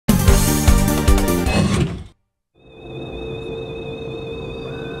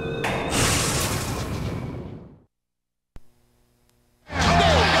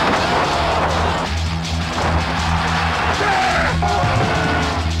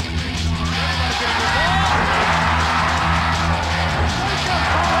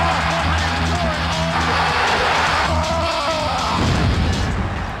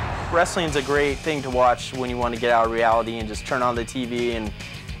wrestling's a great thing to watch when you want to get out of reality and just turn on the TV and,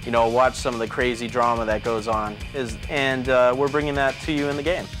 you know, watch some of the crazy drama that goes on. And we're bringing that to you in the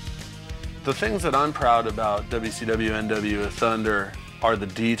game. The things that I'm proud about WCW NWO Thunder are the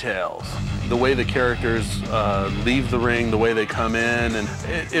details. The way the characters leave the ring, the way they come in, and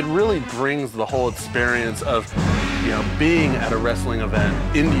it really brings the whole experience of, you know, being at a wrestling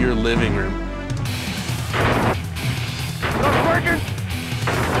event into your living room.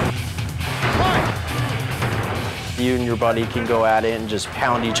 You and your buddy can go at it and just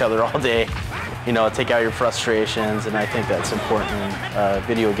pound each other all day, you know, take out your frustrations, and I think that's important in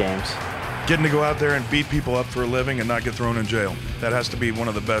video games. Getting to go out there and beat people up for a living and not get thrown in jail. That has to be one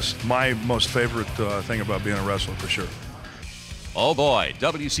of the best, my most favorite thing about being a wrestler, for sure. Oh boy,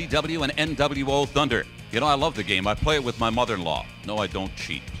 WCW and NWO Thunder. You know, I love the game. I play it with my mother-in-law. No, I don't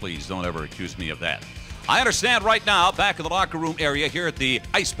cheat. Please don't ever accuse me of that. I understand right now, back in the locker room area here at the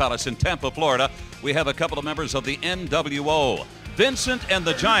Ice Palace in Tampa, Florida, we have a couple of members of the NWO, Vincent and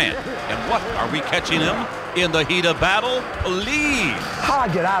the Giant. And what, are we catching them in the heat of battle? Please. How I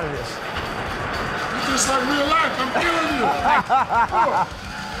get out of this? Just like real life, I'm killing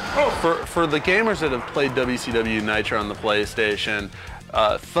you. For the gamers that have played WCW Nitro on the PlayStation,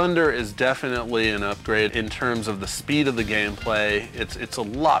 Thunder is definitely an upgrade in terms of the speed of the gameplay. It's a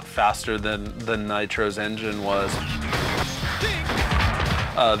lot faster than Nitro's engine was.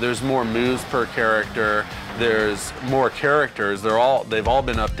 There's more moves per character. There's more characters. They've all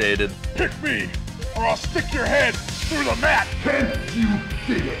been updated. Pick me, or I'll stick your head through the mat. Can you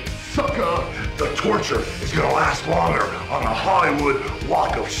dig it, sucker? The torture is gonna last longer on a Hollywood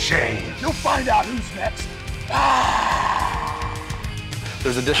Walk of Shame. You'll find out who's next.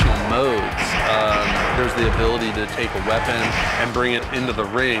 There's additional modes. There's the ability to take a weapon and bring it into the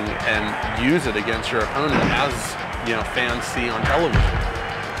ring and use it against your opponent, as you know, fans see on television.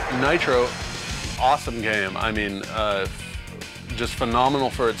 Nitro, awesome game. I mean, just phenomenal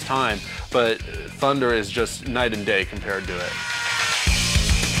for its time, but Thunder is just night and day compared to it.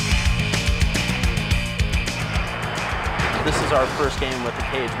 This is our first game with the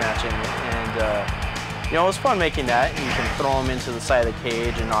cage matching, and you know, it was fun making that. You can throw them into the side of the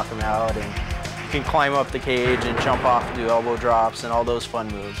cage and knock them out, and you can climb up the cage and jump off and do elbow drops and all those fun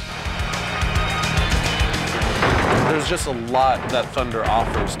moves. There's just a lot that Thunder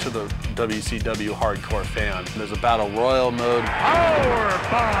offers to the WCW hardcore fan. There's a Battle Royal mode.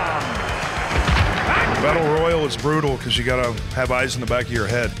 Battle Royal is brutal because you gotta have eyes in the back of your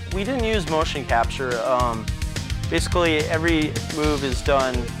head. We didn't use motion capture. Basically, every move is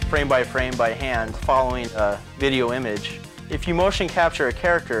done frame by hand, following a video image. If you motion capture a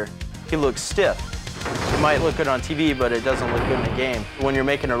character, he looks stiff. It might look good on TV, but it doesn't look good in the game. When you're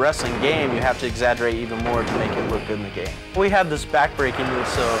making a wrestling game, you have to exaggerate even more to make it look good in the game. We had this back-breaking move,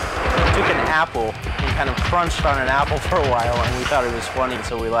 so we took an apple and kind of crunched on an apple for a while, and we thought it was funny,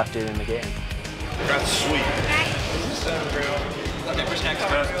 so we left it in the game. That's sweet.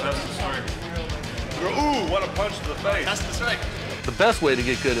 Ooh, what a punch to the face. That's the strike. The best way to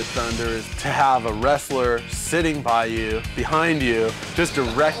get good at Thunder is to have a wrestler sitting by you, behind you, just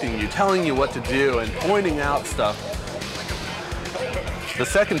directing you, telling you what to do, and pointing out stuff. The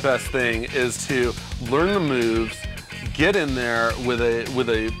second best thing is to learn the moves, get in there with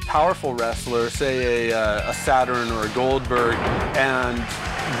a powerful wrestler, say a Saturn or a Goldberg, and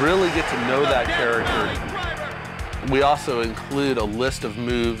really get to know that character. We also include a list of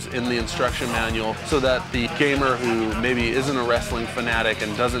moves in the instruction manual so that the gamer who maybe isn't a wrestling fanatic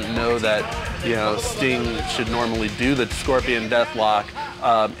and doesn't know that, you know, Sting should normally do the Scorpion Deathlock,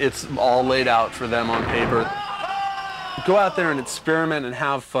 it's all laid out for them on paper. Go out there and experiment and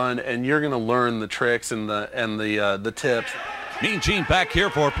have fun, and you're going to learn the tricks and the tips. Mean Gene back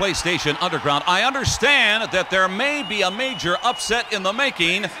here for PlayStation Underground. I understand that there may be a major upset in the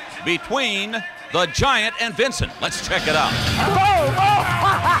making between the Giant and Vincent. Let's check it out. Boom! Oh!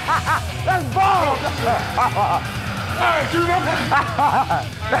 That's bold! Hey, do that.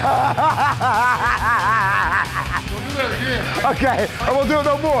 Don't do that again. Okay, I won't do it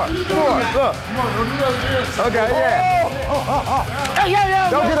no more. Look. Come on, don't do that again. Okay, yeah. Hey, yo.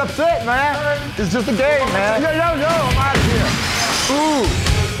 Don't get upset, man. It's just a game, man. Yo, I'm out of here.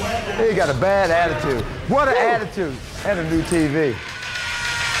 Ooh. He got a bad attitude. What an attitude. And a new TV.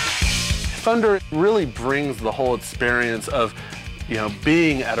 Thunder really brings the whole experience of, you know,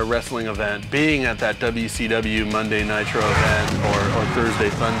 being at a wrestling event, being at that WCW Monday Nitro event or Thursday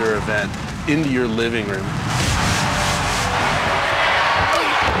Thunder event into your living room.